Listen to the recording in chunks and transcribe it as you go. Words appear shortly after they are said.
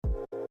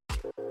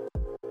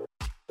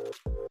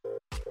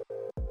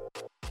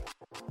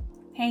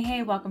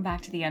Hey, welcome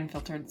back to The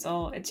Unfiltered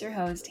Soul. It's your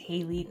host,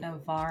 Haley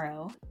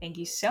Navarro. Thank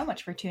you so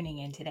much for tuning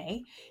in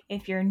today.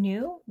 If you're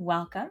new,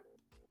 welcome.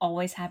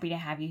 Always happy to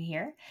have you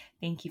here.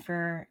 Thank you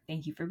for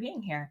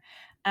being here.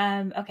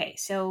 Okay,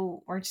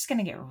 so we're just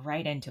gonna get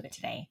right into it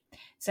today.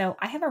 So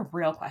I have a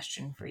real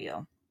question for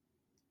you.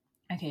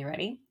 Okay,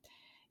 ready?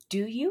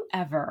 Do you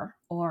ever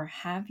or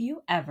have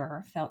you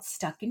ever felt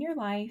stuck in your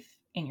life,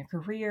 in your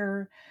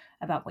career,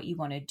 about what you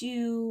want to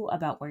do,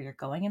 about where you're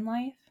going in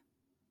life?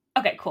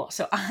 Okay, cool.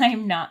 So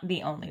I'm not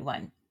the only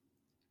one.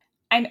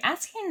 I'm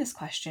asking this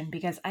question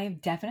because I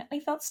have definitely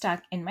felt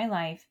stuck in my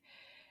life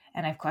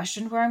and I've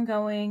questioned where I'm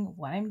going,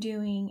 what I'm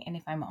doing, and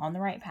if I'm on the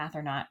right path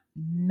or not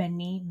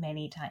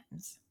many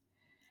times.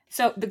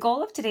 So, the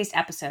goal of today's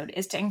episode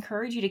is to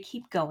encourage you to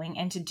keep going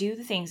and to do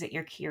the things that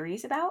you're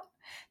curious about,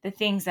 the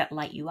things that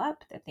light you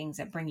up, the things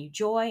that bring you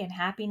joy and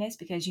happiness,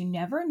 because you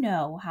never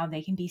know how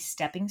they can be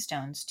stepping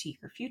stones to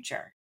your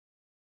future.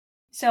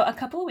 So, a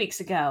couple of weeks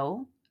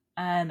ago,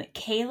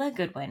 Kayla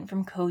Goodwin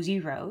from Cozy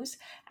Rose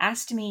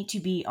asked me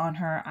to be on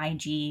her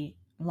IG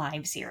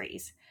live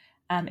series.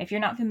 If you're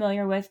not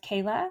familiar with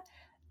Kayla,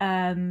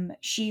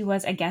 she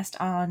was a guest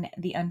on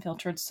The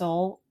Unfiltered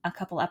Soul a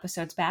couple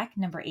episodes back,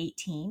 number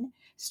 18,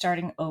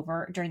 starting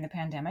over during the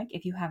pandemic.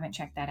 If you haven't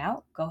checked that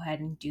out, go ahead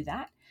and do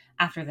that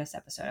after this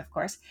episode, of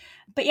course.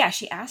 But yeah,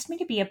 she asked me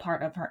to be a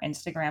part of her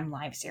Instagram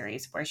live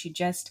series where she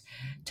just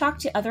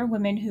talked to other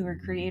women who were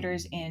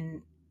creators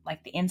in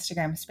like the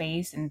Instagram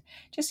space and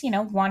just,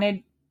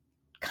 wanted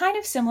kind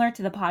of similar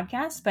to the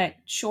podcast, but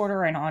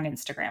shorter and on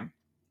Instagram.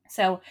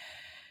 So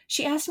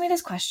she asked me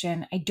this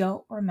question. I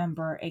don't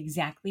remember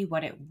exactly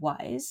what it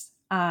was.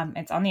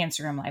 It's on the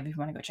Instagram live if you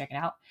want to go check it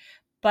out.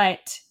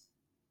 But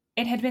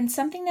it had been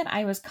something that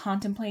I was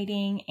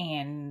contemplating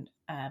and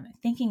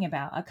thinking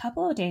about a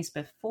couple of days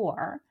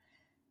before.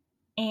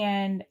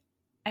 And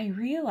I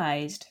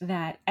realized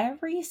that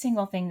every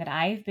single thing that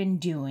I've been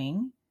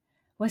doing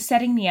was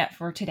setting me up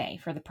for today,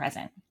 for the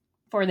present,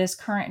 for this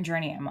current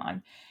journey I'm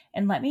on.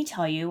 And let me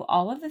tell you,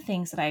 all of the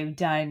things that I've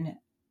done,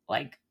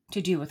 like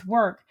to do with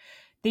work,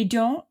 they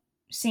don't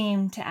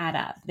seem to add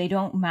up. They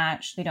don't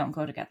match. They don't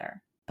go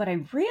together. But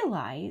I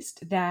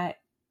realized that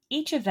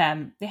each of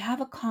them, they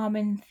have a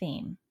common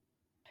theme.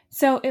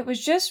 So it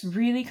was just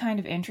really kind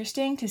of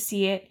interesting to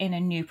see it in a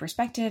new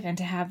perspective and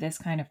to have this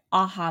kind of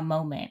aha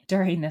moment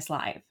during this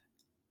live.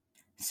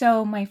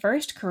 So my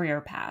first career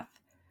path,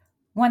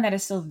 one that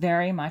is still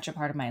very much a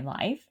part of my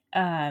life,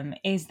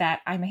 is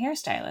that I'm a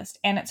hairstylist.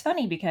 And it's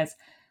funny because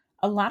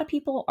a lot of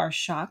people are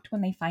shocked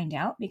when they find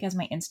out because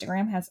my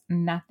Instagram has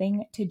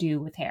nothing to do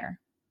with hair.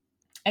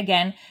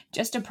 Again,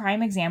 just a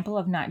prime example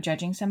of not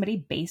judging somebody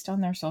based on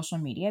their social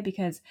media,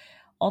 because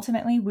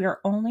ultimately we're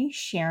only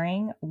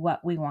sharing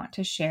what we want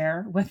to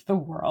share with the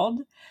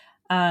world.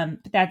 But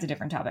that's a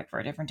different topic for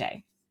a different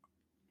day.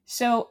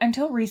 So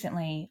until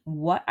recently,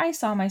 what I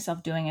saw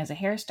myself doing as a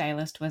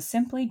hairstylist was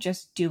simply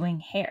just doing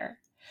hair.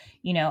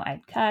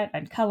 I'd cut,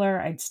 I'd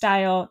color, I'd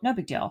style, no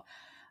big deal.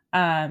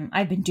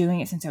 I've been doing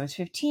it since I was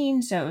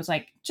 15. So it was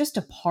like just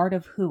a part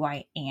of who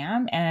I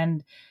am.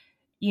 And,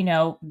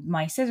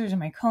 my scissors and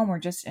my comb were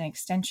just an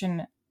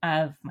extension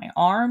of my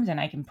arms, and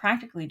I can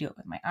practically do it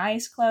with my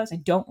eyes closed. I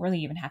don't really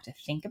even have to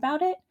think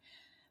about it.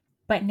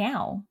 But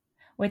now,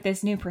 with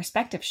this new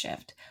perspective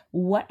shift,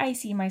 what I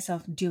see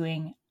myself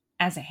doing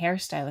as a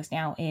hairstylist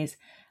now is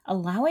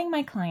allowing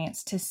my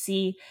clients to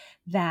see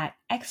that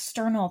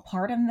external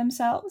part of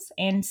themselves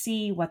and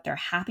see what they're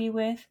happy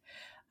with,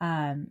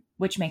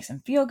 which makes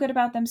them feel good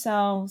about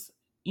themselves.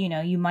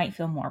 You might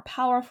feel more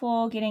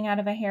powerful getting out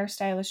of a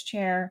hairstylist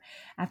chair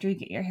after you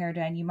get your hair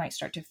done. You might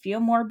start to feel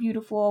more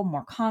beautiful,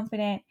 more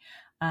confident.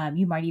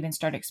 You might even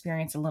start to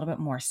experience a little bit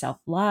more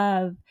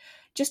self-love,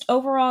 just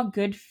overall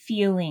good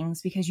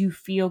feelings because you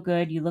feel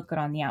good, you look good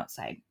on the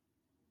outside.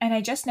 And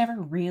I just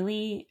never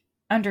really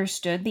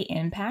understood the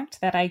impact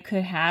that I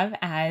could have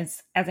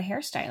as a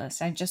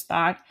hairstylist. I just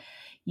thought,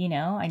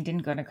 I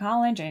didn't go to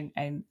college.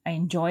 I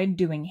enjoyed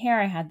doing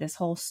hair. I had this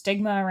whole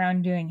stigma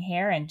around doing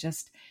hair and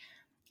just,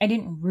 I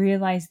didn't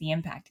realize the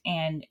impact.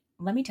 And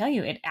let me tell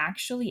you, it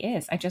actually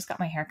is. I just got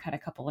my hair cut a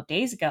couple of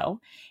days ago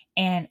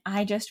and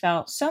I just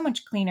felt so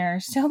much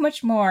cleaner, so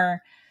much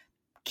more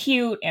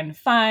cute and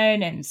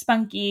fun and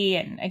spunky.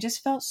 And I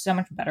just felt so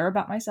much better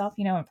about myself,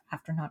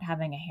 after not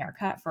having a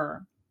haircut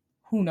for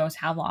who knows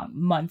how long,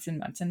 months and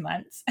months and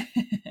months.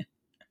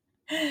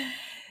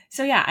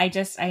 So yeah,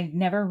 I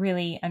never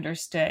really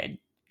understood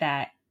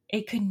that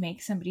it could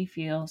make somebody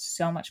feel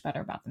so much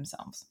better about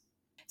themselves.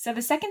 So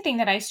the second thing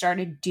that I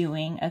started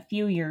doing a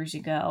few years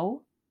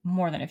ago,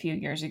 more than a few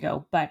years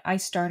ago, but I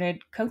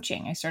started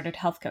coaching. I started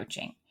health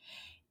coaching.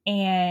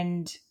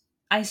 And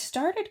I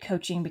started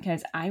coaching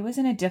because I was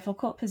in a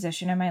difficult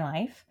position in my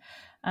life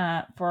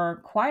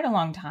for quite a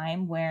long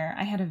time where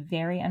I had a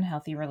very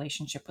unhealthy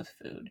relationship with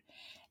food.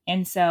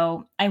 And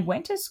so I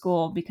went to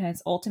school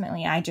because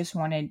ultimately I just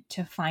wanted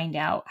to find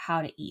out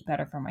how to eat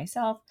better for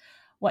myself,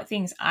 what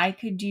things I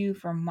could do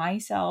for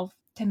myself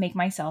to make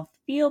myself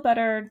feel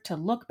better, to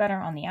look better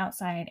on the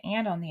outside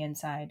and on the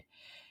inside.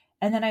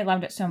 And then I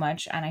loved it so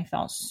much and I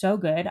felt so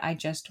good. I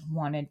just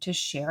wanted to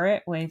share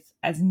it with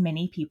as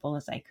many people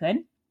as I could.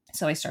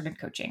 So I started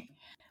coaching.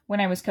 When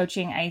I was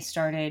coaching, I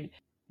started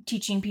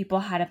teaching people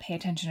how to pay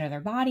attention to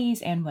their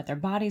bodies and what their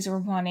bodies were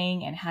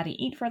wanting and how to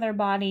eat for their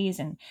bodies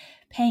and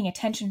paying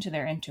attention to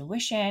their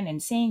intuition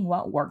and seeing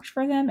what worked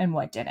for them and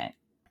what didn't.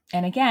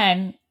 And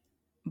again,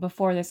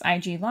 before this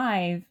IG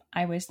Live,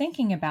 I was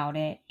thinking about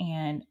it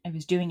and I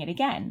was doing it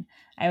again.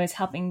 I was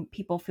helping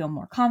people feel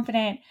more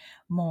confident,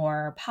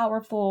 more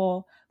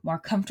powerful, more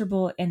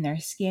comfortable in their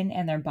skin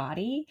and their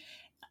body,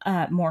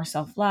 more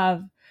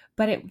self-love.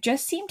 But it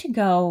just seemed to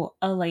go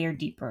a layer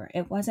deeper.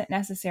 It wasn't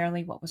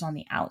necessarily what was on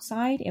the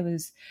outside. It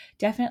was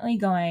definitely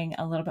going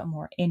a little bit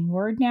more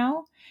inward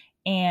now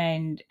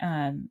and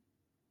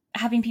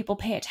having people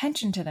pay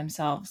attention to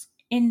themselves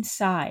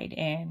inside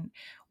and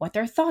what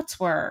their thoughts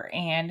were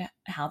and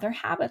how their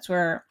habits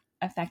were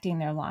affecting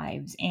their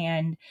lives.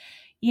 And,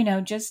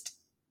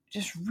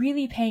 just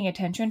really paying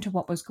attention to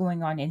what was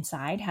going on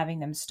inside,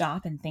 having them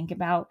stop and think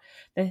about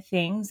the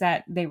things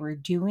that they were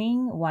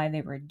doing, why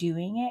they were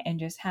doing it, and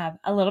just have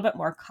a little bit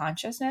more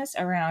consciousness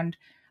around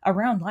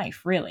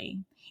life, really.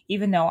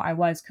 Even though I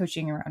was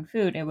coaching around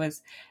food, it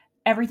was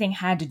everything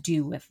had to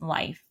do with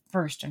life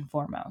first and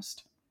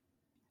foremost.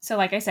 So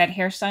like I said,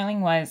 hairstyling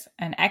was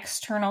an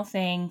external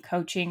thing.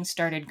 Coaching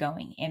started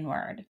going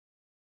inward.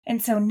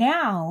 And so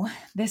now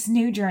this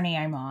new journey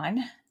I'm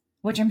on,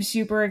 which I'm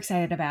super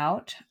excited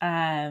about,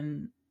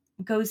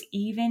 goes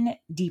even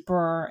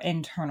deeper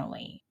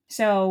internally.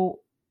 So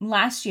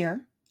last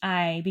year,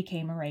 I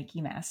became a Reiki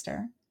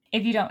master.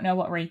 If you don't know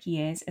what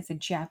Reiki is, it's a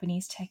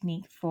Japanese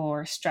technique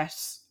for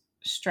stress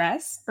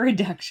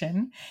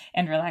reduction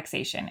and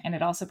relaxation. And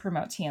it also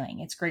promotes healing.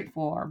 It's great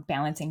for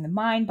balancing the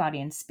mind,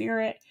 body, and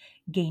spirit,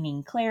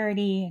 gaining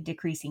clarity,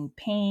 decreasing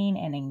pain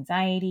and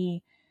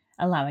anxiety,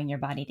 allowing your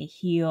body to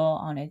heal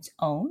on its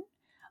own.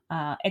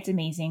 It's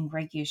amazing.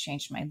 Reiki has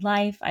changed my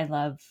life. I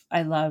love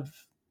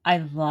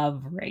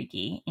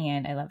Reiki,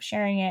 and I love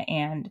sharing it,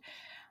 and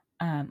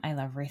I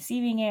love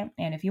receiving it.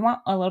 And if you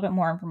want a little bit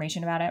more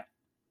information about it,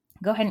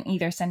 go ahead and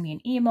either send me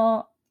an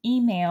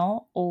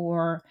email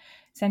or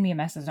send me a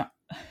message on,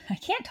 I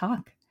can't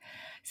talk.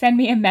 Send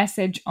me a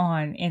message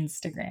on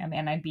Instagram,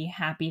 and I'd be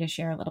happy to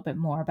share a little bit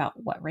more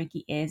about what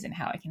Reiki is and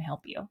how I can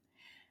help you.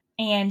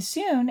 And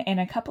soon, in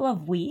a couple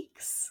of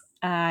weeks,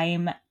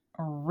 I'm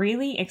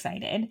really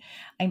excited.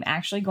 I'm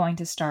actually going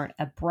to start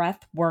a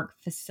breathwork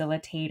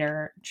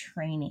facilitator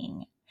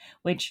training,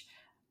 which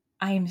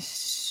I am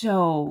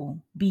so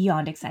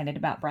beyond excited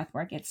about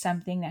breathwork. It's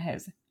something that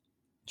has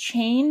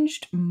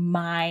changed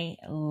my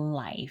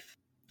life.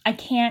 I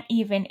can't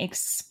even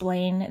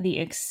explain the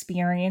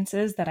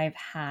experiences that I've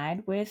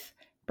had with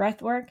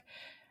breathwork.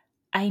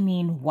 I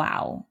mean,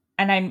 wow.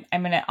 And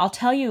I'll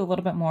tell you a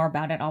little bit more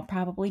about it. I'll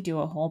probably do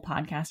a whole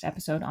podcast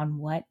episode on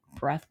what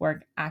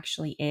breathwork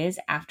actually is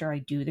after I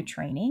do the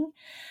training.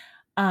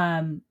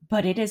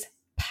 But it is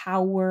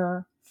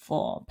powerful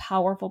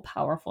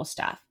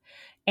stuff.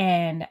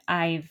 And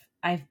I've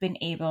been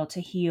able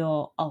to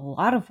heal a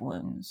lot of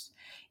wounds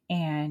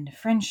and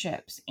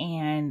friendships,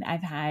 and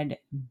I've had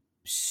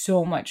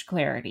so much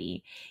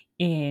clarity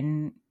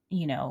in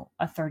a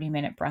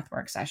 30-minute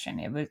breathwork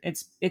session.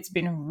 It's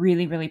been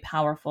really, really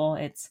powerful.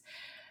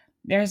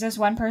 There's this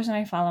one person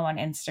I follow on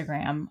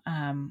Instagram.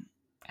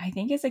 I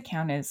think his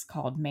account is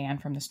called Man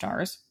from the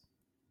Stars.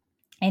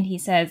 And he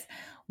says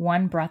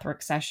one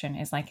breathwork session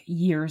is like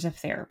years of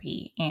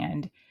therapy.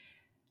 And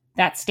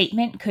that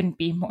statement couldn't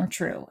be more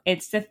true.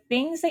 It's the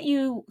things that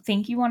you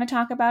think you want to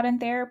talk about in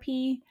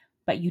therapy,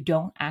 but you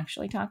don't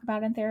actually talk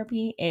about in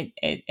therapy.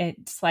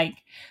 It's like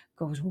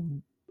goes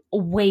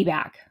way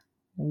back.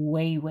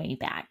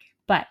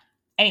 But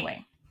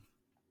anyway,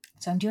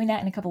 so I'm doing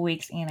that in a couple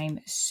weeks, and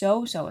I'm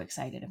so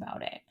excited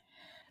about it.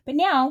 But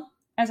now,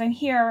 as I'm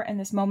here in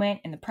this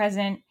moment, in the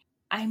present,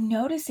 I'm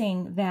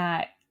noticing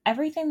that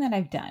everything that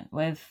I've done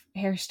with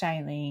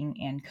hairstyling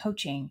and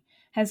coaching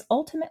has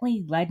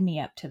ultimately led me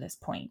up to this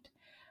point.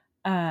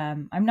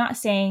 I'm not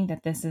saying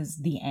that this is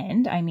the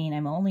end. I mean,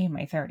 I'm only in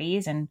my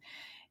 30s, and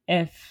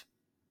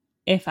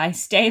if I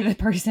stay the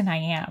person I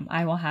am,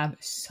 I will have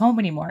so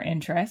many more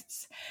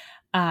interests,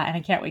 and I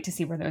can't wait to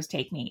see where those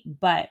take me.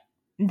 But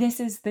this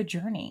is the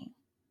journey.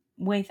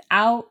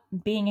 Without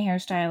being a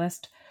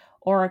hairstylist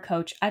or a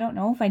coach, I don't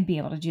know if I'd be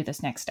able to do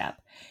this next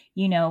step.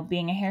 Being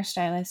a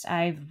hairstylist,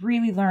 I've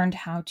really learned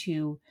how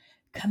to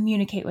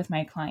communicate with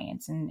my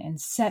clients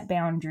and set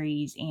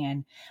boundaries.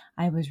 And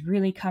I was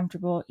really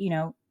comfortable,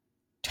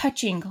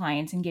 touching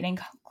clients and getting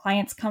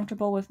clients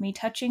comfortable with me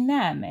touching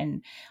them,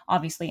 and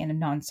obviously in a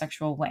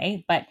non-sexual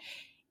way. But,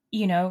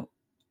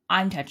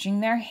 I'm touching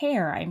their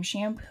hair, I'm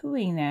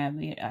shampooing them,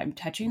 I'm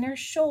touching their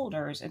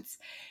shoulders.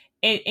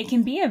 It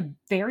can be a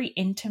very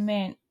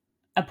intimate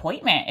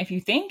appointment if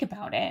you think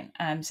about it.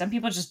 Some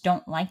people just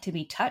don't like to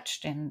be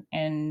touched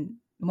and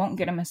won't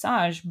get a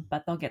massage,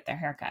 but they'll get their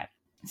hair cut.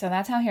 So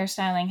that's how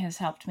hairstyling has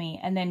helped me.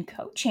 And then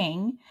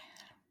coaching,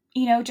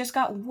 just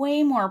got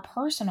way more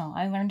personal.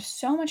 I learned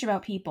so much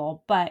about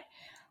people, but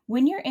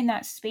when you're in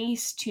that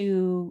space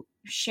to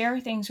share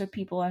things with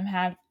people and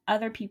have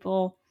other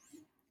people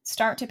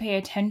start to pay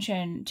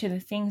attention to the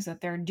things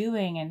that they're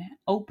doing and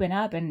open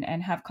up and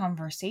have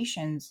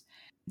conversations,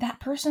 that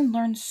person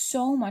learns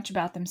so much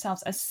about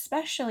themselves,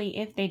 especially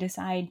if they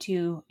decide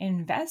to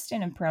invest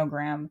in a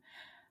program,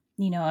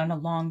 in a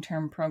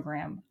long-term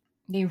program.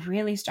 They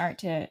really start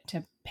to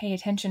pay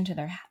attention to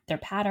their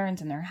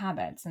patterns and their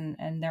habits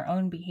and their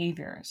own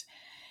behaviors.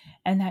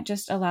 And that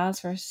just allows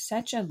for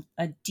such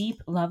a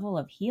deep level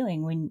of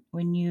healing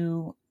when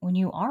you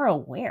are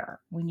aware,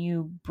 when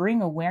you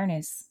bring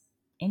awareness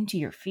into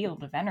your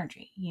field of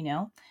energy.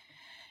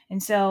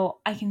 And so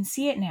I can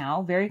see it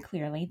now very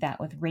clearly that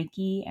with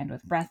Reiki and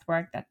with breath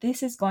work, that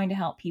this is going to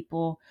help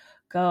people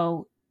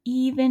go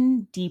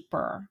even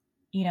deeper.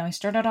 I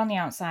started on the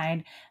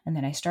outside and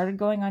then I started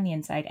going on the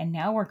inside, and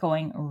now we're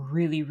going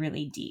really,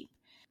 really deep.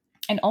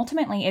 And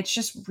ultimately, it's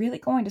just really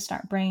going to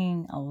start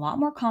bringing a lot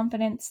more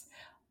confidence,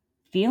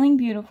 feeling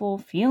beautiful,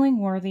 feeling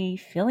worthy,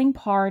 feeling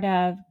part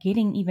of,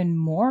 getting even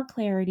more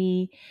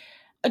clarity,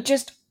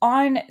 just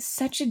on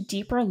such a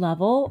deeper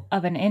level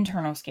of an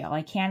internal scale.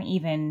 I can't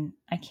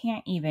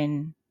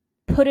even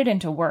put it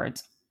into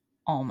words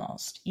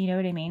almost. You know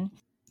what I mean?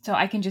 So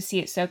I can just see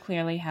it so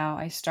clearly how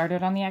I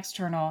started on the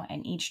external,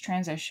 and each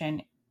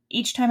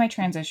time I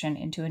transition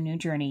into a new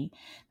journey,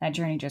 that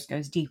journey just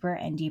goes deeper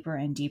and deeper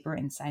and deeper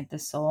inside the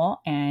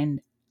soul.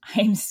 And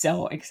I'm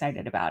so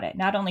excited about it,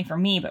 not only for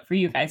me, but for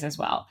you guys as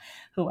well,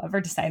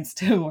 whoever decides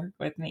to work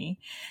with me.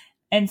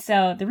 And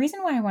so the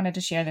reason why I wanted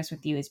to share this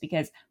with you is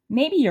because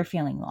maybe you're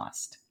feeling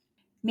lost.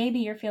 Maybe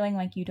you're feeling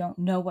like you don't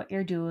know what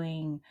you're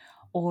doing,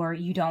 or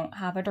you don't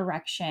have a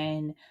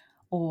direction,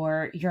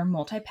 or you're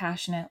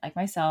multi-passionate like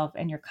myself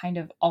and you're kind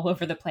of all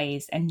over the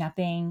place and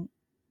nothing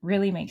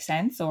really makes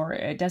sense, or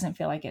it doesn't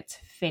feel like it's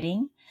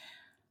fitting.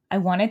 I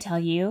want to tell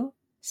you,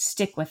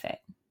 stick with it.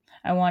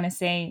 I want to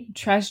say,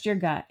 trust your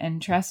gut and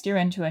trust your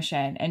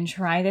intuition and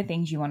try the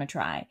things you want to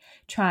try.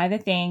 Try the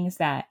things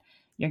that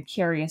you're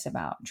curious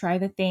about. Try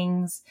the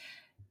things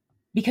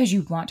because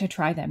you want to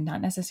try them,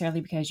 not necessarily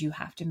because you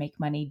have to make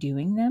money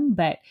doing them,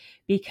 but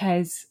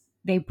because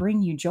they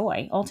bring you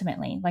joy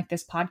ultimately, like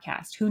this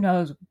podcast. Who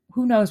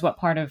knows what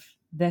part of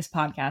this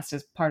podcast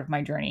is part of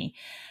my journey.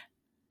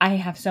 I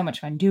have so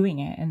much fun doing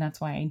it, and that's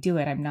why I do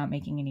it. I'm not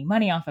making any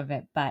money off of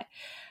it, but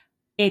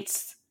it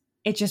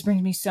just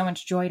brings me so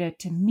much joy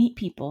to meet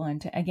people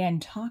and to, again,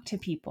 talk to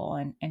people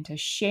and to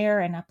share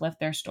and uplift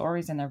their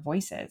stories and their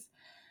voices.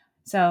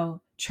 So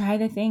try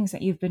the things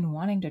that you've been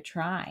wanting to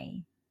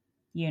try,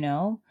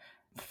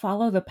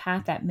 follow the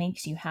path that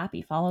makes you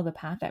happy, follow the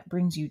path that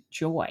brings you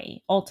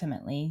joy.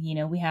 Ultimately,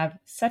 we have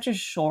such a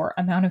short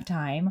amount of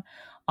time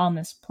on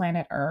this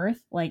planet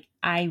Earth. Like,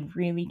 I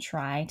really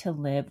try to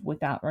live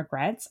without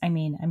regrets. I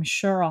mean, I'm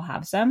sure I'll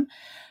have some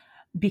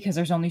because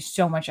there's only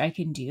so much I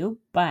can do,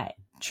 but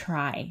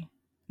try.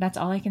 That's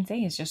all I can say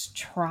is just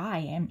try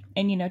and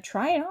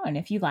try it on.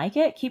 If you like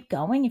it, keep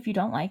going. If you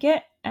don't like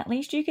it, at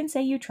least you can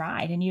say you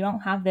tried and you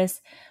don't have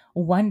this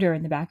wonder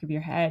in the back of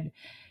your head,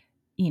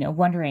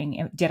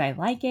 wondering, did I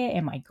like it?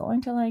 Am I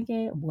going to like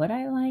it? Would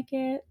I like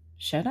it?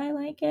 Should I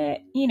like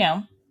it?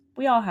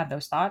 We all have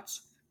those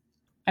thoughts.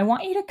 I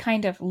want you to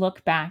kind of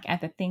look back at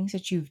the things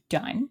that you've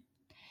done.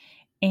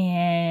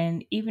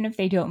 And even if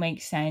they don't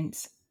make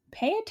sense,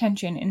 pay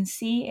attention and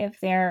see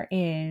if there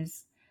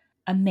is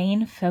a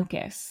main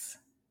focus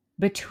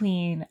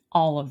between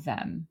all of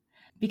them,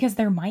 because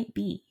there might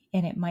be,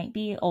 and it might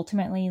be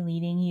ultimately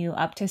leading you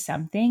up to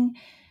something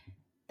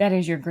that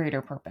is your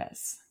greater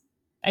purpose.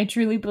 I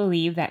truly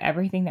believe that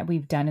everything that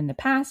we've done in the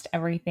past,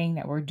 everything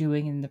that we're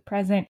doing in the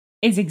present,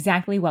 is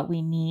exactly what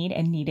we need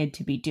and needed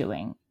to be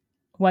doing.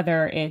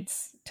 Whether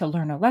it's to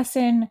learn a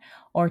lesson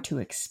or to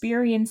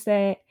experience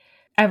it,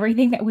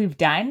 everything that we've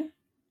done,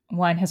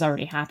 one, has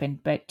already happened,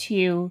 but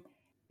two,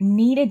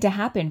 needed to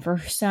happen for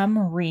some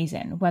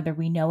reason, whether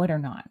we know it or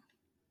not.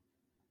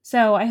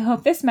 So I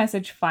hope this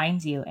message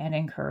finds you and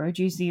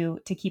encourages you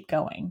to keep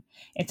going.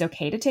 It's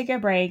okay to take a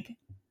break.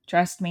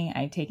 Trust me,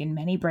 I've taken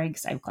many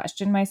breaks. I've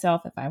questioned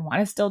myself if I want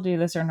to still do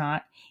this or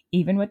not,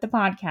 even with the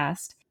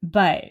podcast.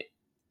 But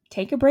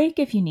take a break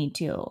if you need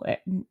to.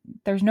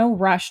 There's no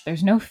rush.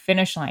 There's no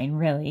finish line,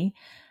 really.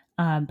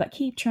 But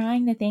keep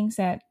trying the things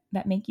that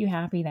make you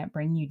happy, that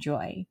bring you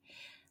joy.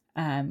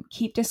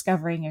 Keep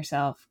discovering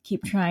yourself.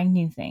 Keep trying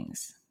new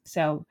things.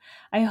 So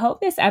I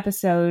hope this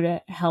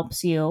episode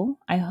helps you.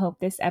 I hope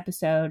this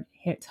episode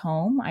hits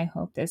home. I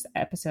hope this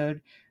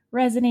episode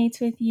resonates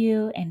with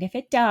you. And if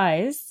it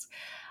does,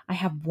 I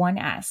have one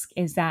ask,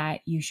 is that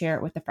you share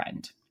it with a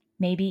friend,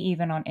 maybe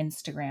even on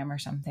Instagram or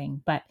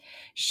something, but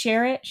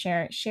share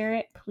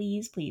it,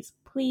 please, please,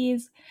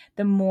 please.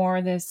 The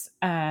more this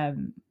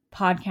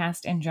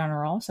podcast in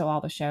general, so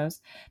all the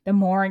shows, the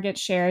more it gets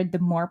shared, the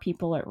more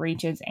people it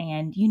reaches,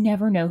 and you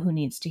never know who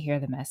needs to hear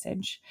the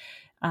message.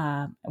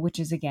 Which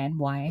is, again,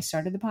 why I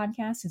started the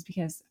podcast, is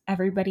because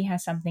everybody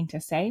has something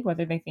to say,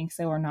 whether they think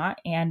so or not.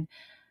 And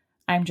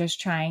I'm just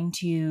trying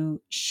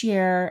to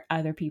share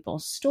other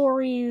people's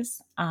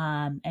stories,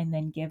 and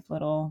then give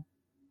little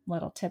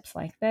tips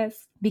like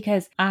this,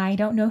 because I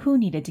don't know who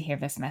needed to hear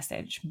this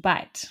message,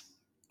 but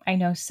I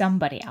know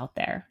somebody out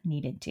there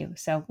needed to.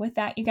 So with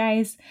that, you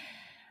guys,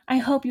 I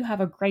hope you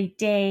have a great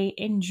day.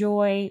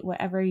 Enjoy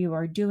whatever you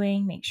are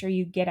doing. Make sure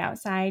you get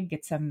outside,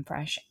 get some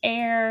fresh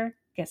air,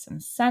 get some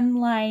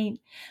sunlight,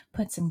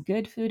 put some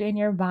good food in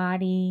your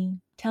body,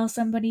 tell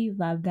somebody you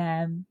love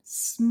them,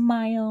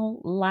 smile,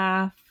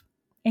 laugh,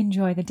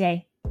 enjoy the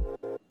day.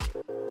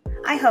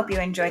 I hope you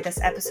enjoyed this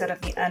episode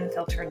of The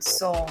Unfiltered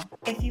Soul.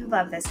 If you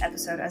love this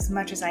episode as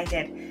much as I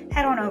did,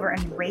 head on over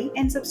and rate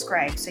and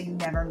subscribe so you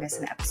never miss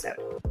an episode.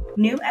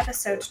 New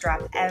episodes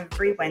drop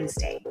every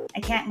Wednesday. I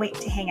can't wait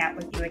to hang out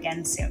with you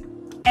again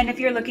soon. And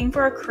if you're looking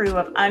for a crew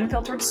of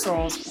unfiltered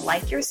souls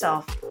like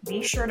yourself,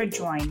 be sure to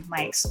join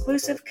my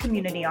exclusive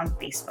community on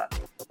Facebook.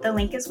 The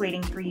link is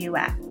waiting for you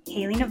at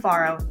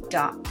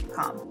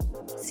HaleyNavarro.com.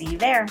 See you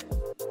there.